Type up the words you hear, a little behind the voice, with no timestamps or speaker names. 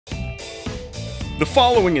The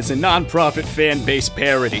following is a non-profit fan-based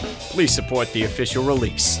parody. Please support the official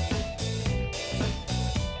release.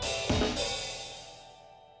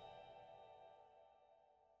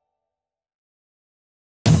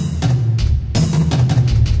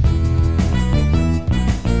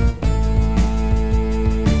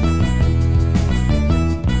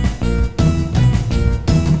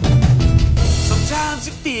 Sometimes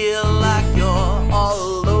you feel like you're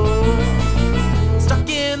all alone, stuck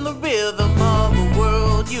in the rhythm of a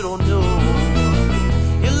world you don't know.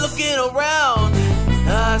 You're looking around,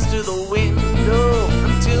 eyes to the window,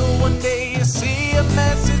 until one day you see a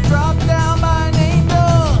message drop down by an angel.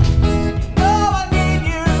 Oh, I need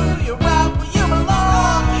you, you're right where you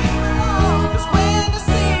belong. 'Cause when I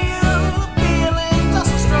see you, the feelings are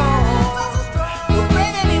so strong. We'll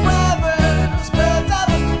bring any weather, birds of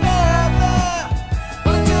a feather.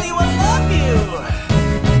 Wanna tell you I love you.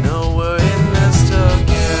 Know we're in this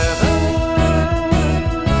together.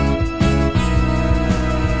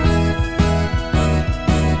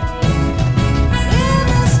 In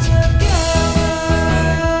this together.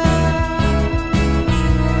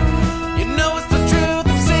 You know it's the truth,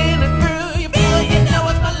 I'm seeing it through. You feel it, you know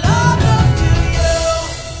it's my love to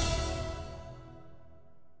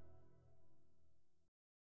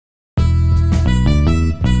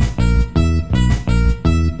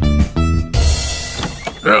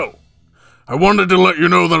you. Yo, I wanted to let you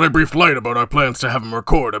know that I briefed Light about our plans to have him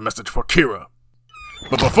record a message for Kira.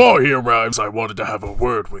 But before he arrives, I wanted to have a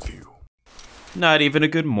word with you. Not even a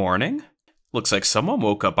good morning? Looks like someone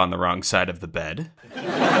woke up on the wrong side of the bed.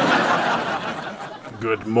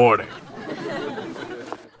 Good morning.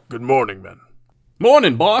 Good morning, men.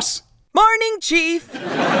 Morning, boss. Morning, Chief!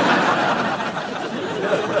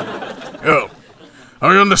 Yo,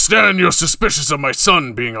 I understand you're suspicious of my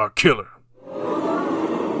son being our killer.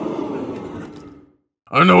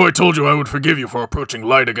 I know I told you I would forgive you for approaching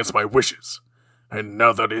Light against my wishes. And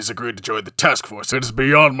now that he's agreed to join the task force, it is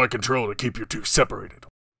beyond my control to keep you two separated.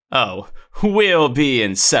 Oh, we'll be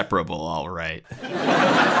inseparable, all right.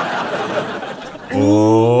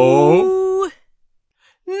 Oh? Ooh.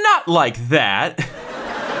 Not like that.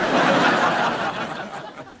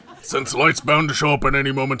 Since Light's bound to show up at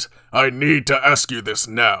any moment, I need to ask you this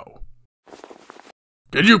now.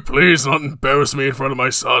 Can you please not embarrass me in front of my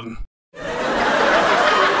son?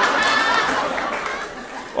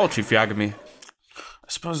 Well, Chief Yagami, I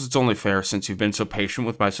suppose it's only fair since you've been so patient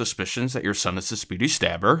with my suspicions that your son is the Speedy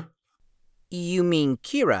Stabber. You mean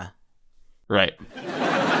Kira? Right.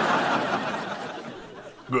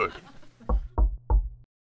 Good.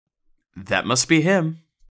 That must be him.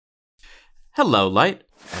 Hello, Light,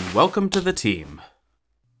 and welcome to the team.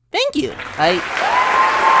 Thank you.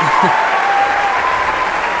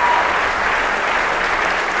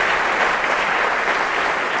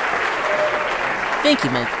 Thank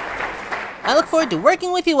you, Mike. I look forward to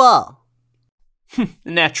working with you all.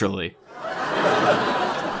 Naturally.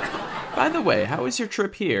 By the way, how was your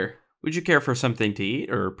trip here? Would you care for something to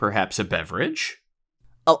eat, or perhaps a beverage?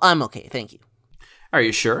 Oh, I'm okay, thank you. Are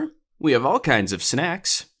you sure? We have all kinds of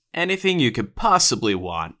snacks. Anything you could possibly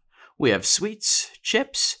want. We have sweets,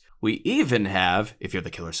 chips. We even have, if you're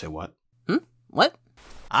the killer, say what? What?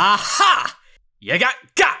 Aha! You got!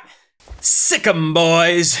 Sick 'em,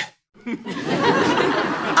 boys!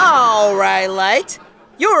 All right, Light.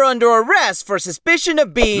 You're under arrest for suspicion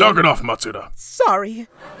of being... Knock it off, Matsuda. Sorry.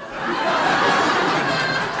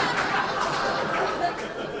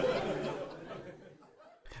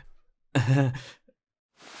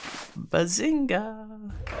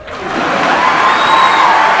 Bazinga!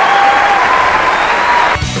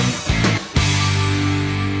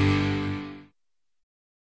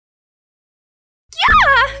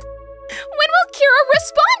 When will Kira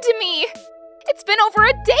respond to me? It's been over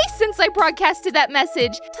a day since I broadcasted that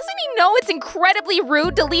message. Doesn't he know it's incredibly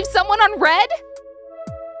rude to leave someone on red?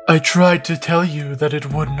 I tried to tell you that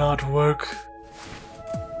it would not work.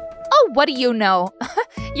 Oh, what do you know?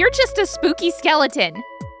 You're just a spooky skeleton.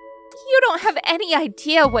 You don't have any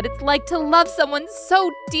idea what it's like to love someone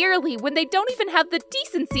so dearly when they don't even have the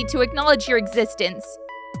decency to acknowledge your existence.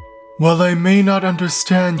 While I may not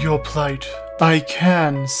understand your plight, I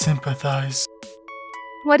can sympathize.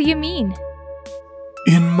 What do you mean?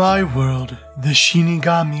 In my world, the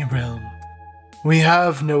Shinigami realm, we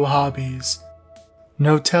have no hobbies,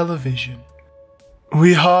 no television.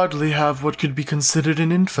 We hardly have what could be considered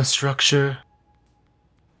an infrastructure.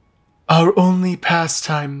 Our only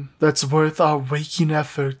pastime that's worth our waking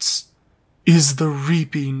efforts is the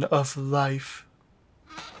reaping of life.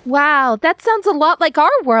 Wow, that sounds a lot like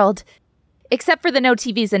our world. Except for the no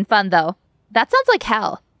TVs and fun, though. That sounds like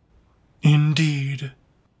hell. Indeed.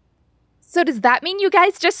 So does that mean you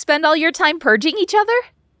guys just spend all your time purging each other?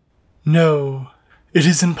 No, it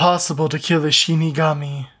is impossible to kill a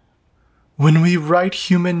Shinigami. When we write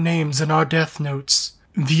human names in our death notes,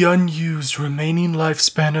 the unused remaining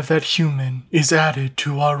lifespan of that human is added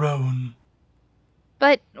to our own.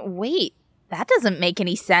 But wait, that doesn't make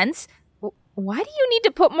any sense. Why do you need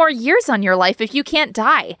to put more years on your life if you can't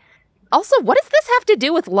die? Also, what does this have to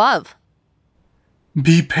do with love?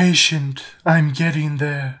 Be patient, I'm getting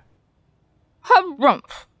there.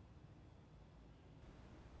 Harumph.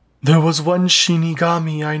 There was one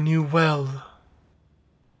Shinigami I knew well.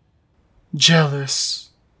 Gelus.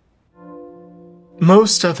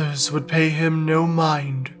 Most others would pay him no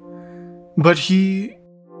mind, but he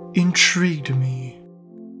intrigued me.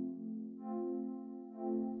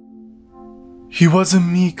 He was a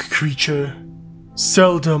meek creature.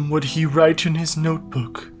 Seldom would he write in his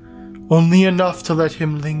notebook, only enough to let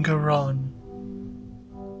him linger on.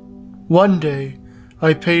 One day,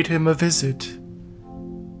 I paid him a visit.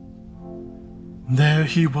 There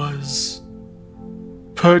he was,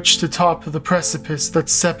 perched atop the precipice that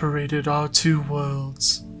separated our two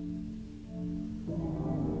worlds.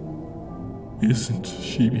 Isn't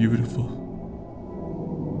she beautiful?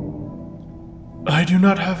 I do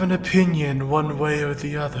not have an opinion one way or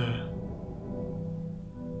the other.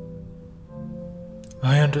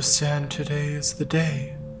 I understand today is the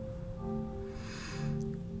day.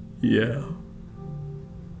 Yeah.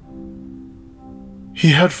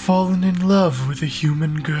 He had fallen in love with a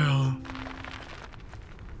human girl.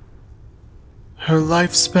 Her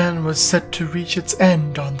lifespan was set to reach its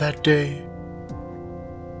end on that day.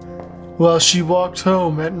 While she walked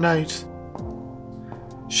home at night,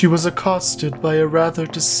 she was accosted by a rather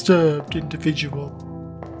disturbed individual.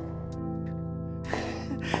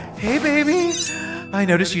 Hey, baby! I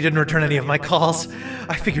noticed you didn't return any of my calls.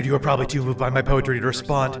 I figured you were probably too moved by my poetry to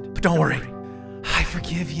respond. But don't worry, I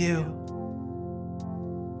forgive you.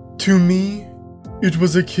 To me, it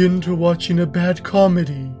was akin to watching a bad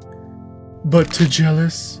comedy. But to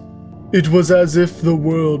Gelus, it was as if the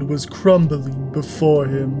world was crumbling before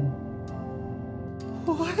him.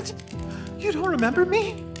 What? You don't remember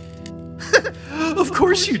me? Of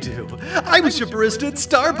course you do. I was your barista at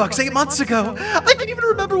Starbucks 8 months ago. I can even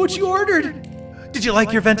remember what you ordered. Did you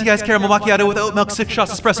like your venti iced caramel macchiato with oat milk, 6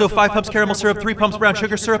 shots espresso, 5 pumps caramel syrup, 3 pumps brown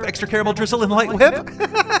sugar syrup, extra caramel drizzle, and light whip?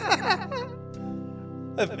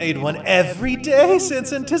 I've made one every day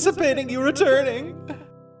since anticipating you returning.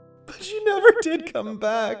 But you never did come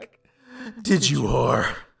back. Did you,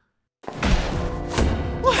 whore?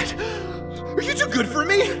 What? Are you too good for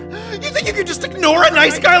me? You think you can just ignore a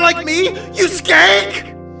nice guy like me? You skank!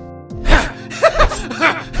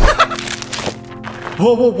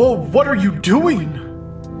 Whoa, whoa, whoa, what are you doing?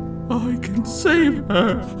 I can save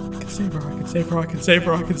her. I can save her, I can save her, I can save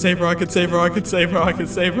her, I can save her, I can save her, I can save her, I can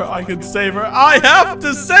save her, I can save her. I have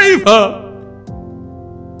to save her!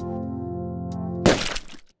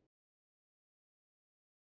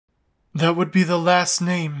 That would be the last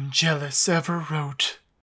name Gelus ever wrote.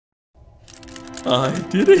 I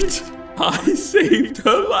did it! I saved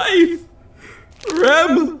her life!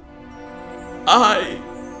 Rem! I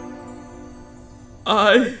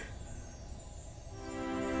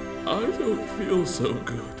don't feel so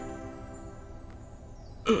good.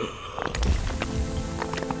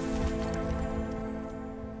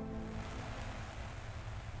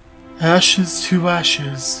 Ashes to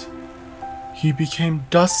ashes. He became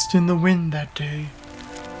dust in the wind that day.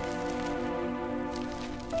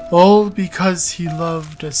 All because he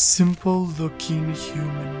loved a simple-looking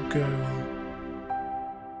human girl.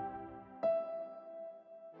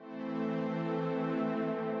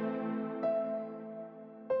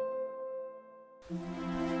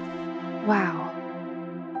 Wow.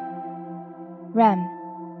 Rem.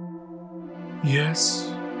 Yes?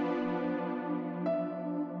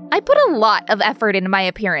 I put a lot of effort into my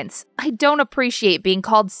appearance. I don't appreciate being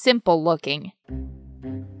called simple looking.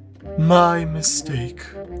 My mistake.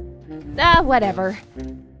 Whatever.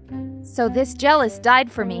 So this Gelus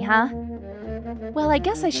died for me, huh? Well, I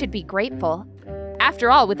guess I should be grateful.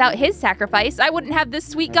 After all, without his sacrifice, I wouldn't have this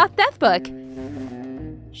sweet goth death book.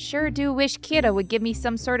 Sure do wish Kira would give me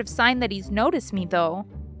some sort of sign that he's noticed me, though.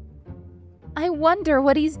 I wonder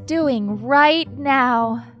what he's doing right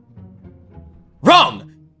now.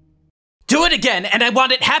 Wrong! Do it again, and I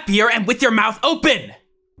want it happier and with your mouth open!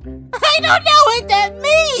 I don't know what that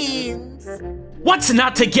means! What's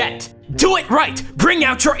not to get? Do it right! Bring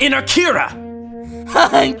out your inner Kira!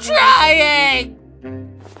 I'm trying!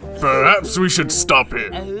 Perhaps we should stop here.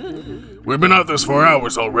 We've been at this for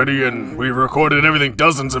hours already, and we've recorded everything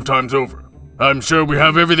dozens of times over. I'm sure we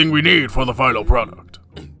have everything we need for the final product.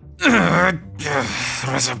 I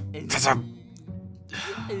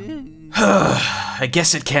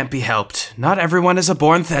guess it can't be helped. Not everyone is a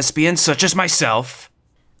born thespian such as myself.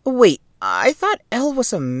 Wait, I thought Elle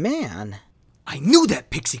was a man. I knew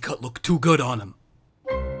that pixie cut looked too good on him.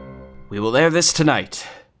 We will air this tonight.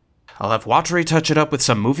 I'll have Watari touch it up with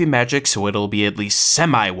some movie magic so it'll be at least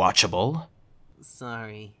semi-watchable.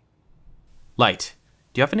 Sorry. Light,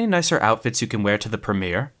 do you have any nicer outfits you can wear to the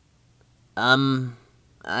premiere?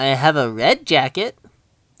 I have a red jacket.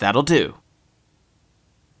 That'll do.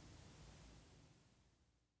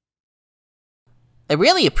 I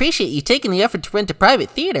really appreciate you taking the effort to rent a private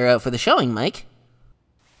theater out for the showing, Mike.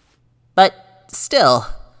 But still,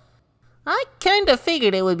 I kinda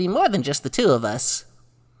figured it would be more than just the two of us.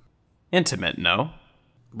 Intimate, no?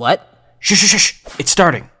 What? Shh, shh, shh, shh. It's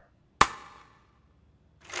starting.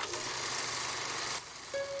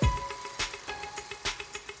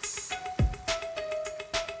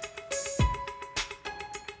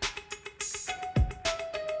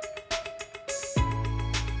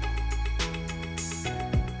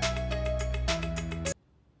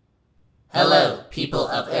 Hello, people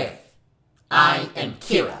of Earth. I am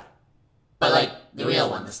Kira, but like the real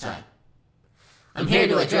one this time. I'm here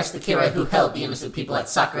to address the Kira who held the innocent people at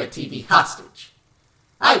Sakura TV hostage.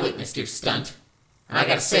 I witnessed your stunt, and I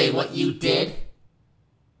gotta say what you did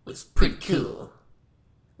was pretty cool.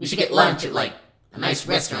 We should get lunch at like a nice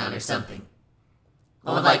restaurant or something.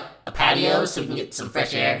 One with like a patio so we can get some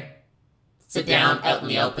fresh air. Sit down out in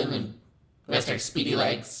the open and rest our speedy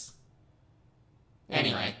legs.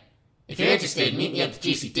 Anyway. If you're interested, meet me at the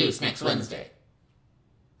GC Deuce next Wednesday.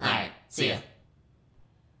 Alright, see ya.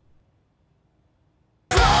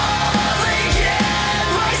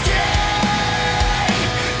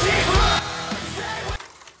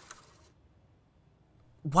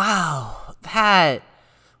 Wow, that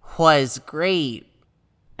was great.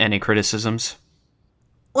 Any criticisms?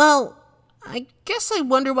 Well, I guess I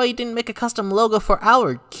wonder why you didn't make a custom logo for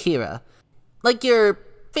our Kira. Like your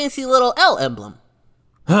fancy little L emblem.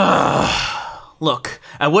 Look,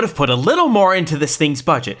 I would have put a little more into this thing's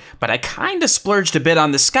budget, but I kinda splurged a bit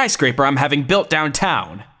on the skyscraper I'm having built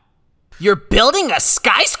downtown. You're building a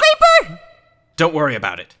skyscraper? Don't worry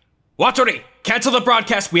about it. Watari, cancel the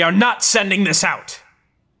broadcast. We are not sending this out.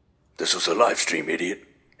 This was a live stream, idiot.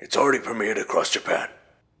 It's already premiered across Japan.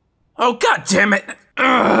 Oh, god damn it.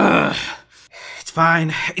 Ugh. It's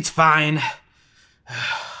fine. It's fine.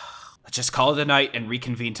 Let's just call it a night and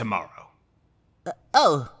reconvene tomorrow.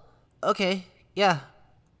 Oh, okay, yeah.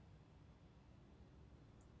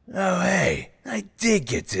 Oh, hey, I did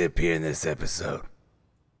get to appear in this episode.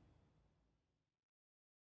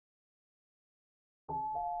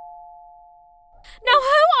 Now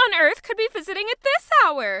who on earth could be visiting at this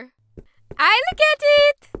hour? I'll get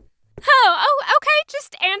it. Oh, okay,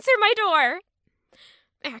 just answer my door.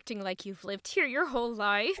 Acting like you've lived here your whole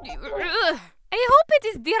life. Ugh. I hope it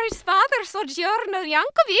is dearest father, Soichiro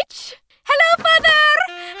Yankovic. Hello, father!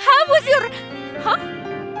 How was your...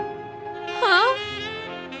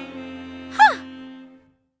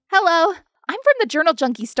 Hello. I'm from the Journal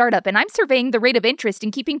Junkie startup, and I'm surveying the rate of interest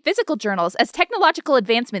in keeping physical journals as technological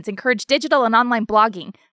advancements encourage digital and online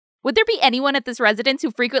blogging. Would there be anyone at this residence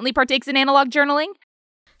who frequently partakes in analog journaling?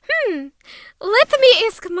 Let me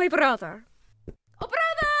ask my brother. Oh,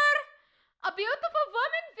 brother! A beautiful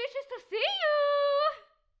woman wishes to see you!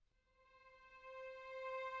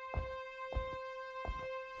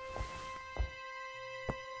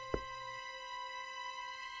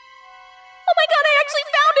 Oh my god, I actually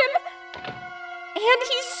found him! And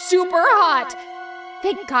he's super hot!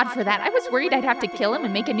 Thank God for that. I was worried I'd have to kill him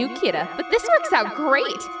and make a new Kira, but this works out great!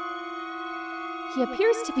 He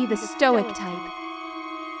appears to be the stoic type.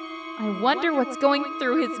 I wonder what's going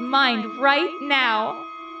through his mind right now.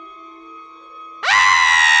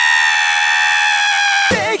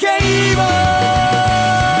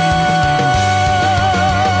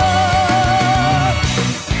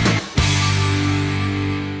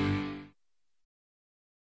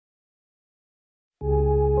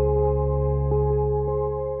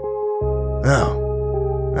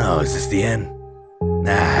 Oh, is this the end?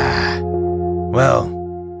 Nah. Well,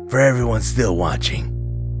 for everyone still watching,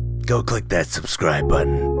 go click that subscribe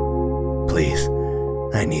button. Please,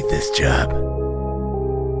 I need this job.